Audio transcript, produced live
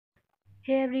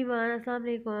Hey everyone, Assalamu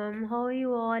alaikum. How are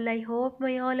you all? I hope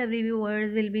my all lovely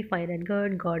viewers will be fine and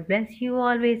good. God bless you.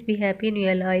 Always be happy in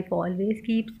your life. Always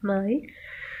keep smile.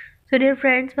 So dear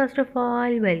friends, first of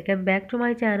all, welcome back to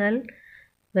my channel.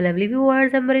 My lovely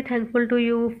viewers, I'm very thankful to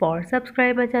you for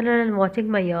subscribing my channel and watching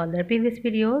my other previous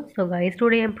videos. So guys,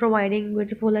 today I'm providing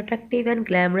beautiful, attractive and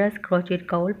glamorous crochet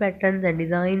cowl patterns and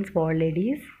designs for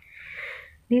ladies.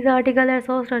 These articles are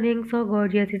so stunning, so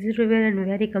gorgeous, easy to wear and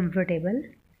very comfortable.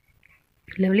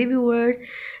 Lovely viewers,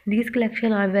 these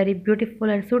collections are very beautiful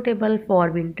and suitable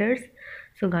for winters.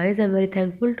 So guys, I'm very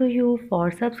thankful to you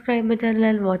for subscribing my channel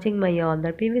and watching my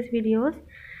other previous videos.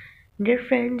 Dear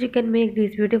friends, you can make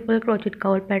these beautiful crochet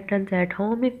cowl patterns at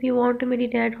home. If you want to make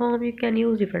it at home, you can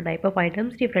use different type of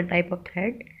items, different type of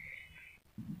thread.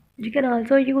 You can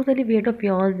also use any weight of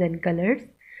yarns and colors.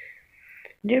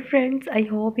 Dear friends, I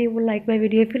hope you will like my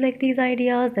video. If you like these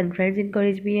ideas, then friends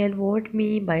encourage me and vote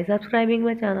me by subscribing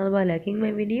my channel, by liking my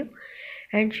video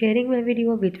and sharing my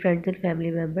video with friends and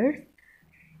family members.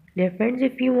 Dear friends,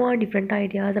 if you want different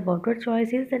ideas about your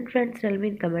choices, then friends tell me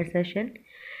in comment section.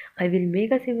 I will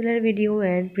make a similar video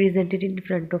and present it in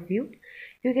front of you.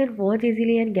 You can watch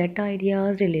easily and get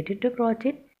ideas related to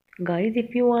crochet. Guys,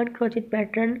 if you want crochet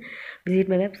pattern, visit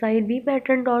my website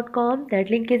bpattern.com. That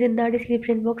link is in the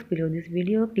description box below this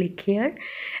video. Click here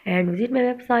and visit my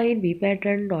website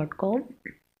bpattern.com.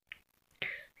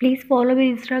 Please follow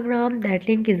me on Instagram. That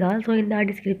link is also in the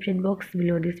description box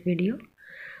below this video.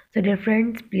 So dear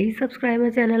friends, please subscribe my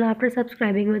channel. After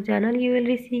subscribing my channel, you will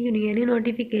receive any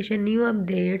notification, new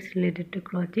updates related to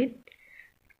crochet.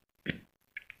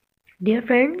 Dear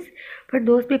friends, for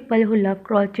those people who love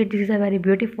crochet, this is a very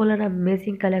beautiful and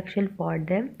amazing collection for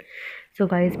them. So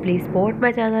guys, please support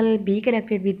my channel, be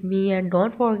connected with me and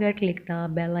don't forget click the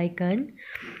bell icon.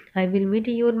 I will meet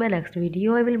you in my next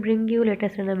video. I will bring you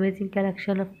latest and amazing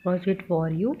collection of crochet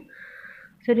for you.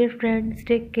 So dear friends,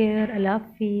 take care. Allah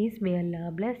Hafiz. May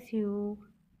Allah bless you.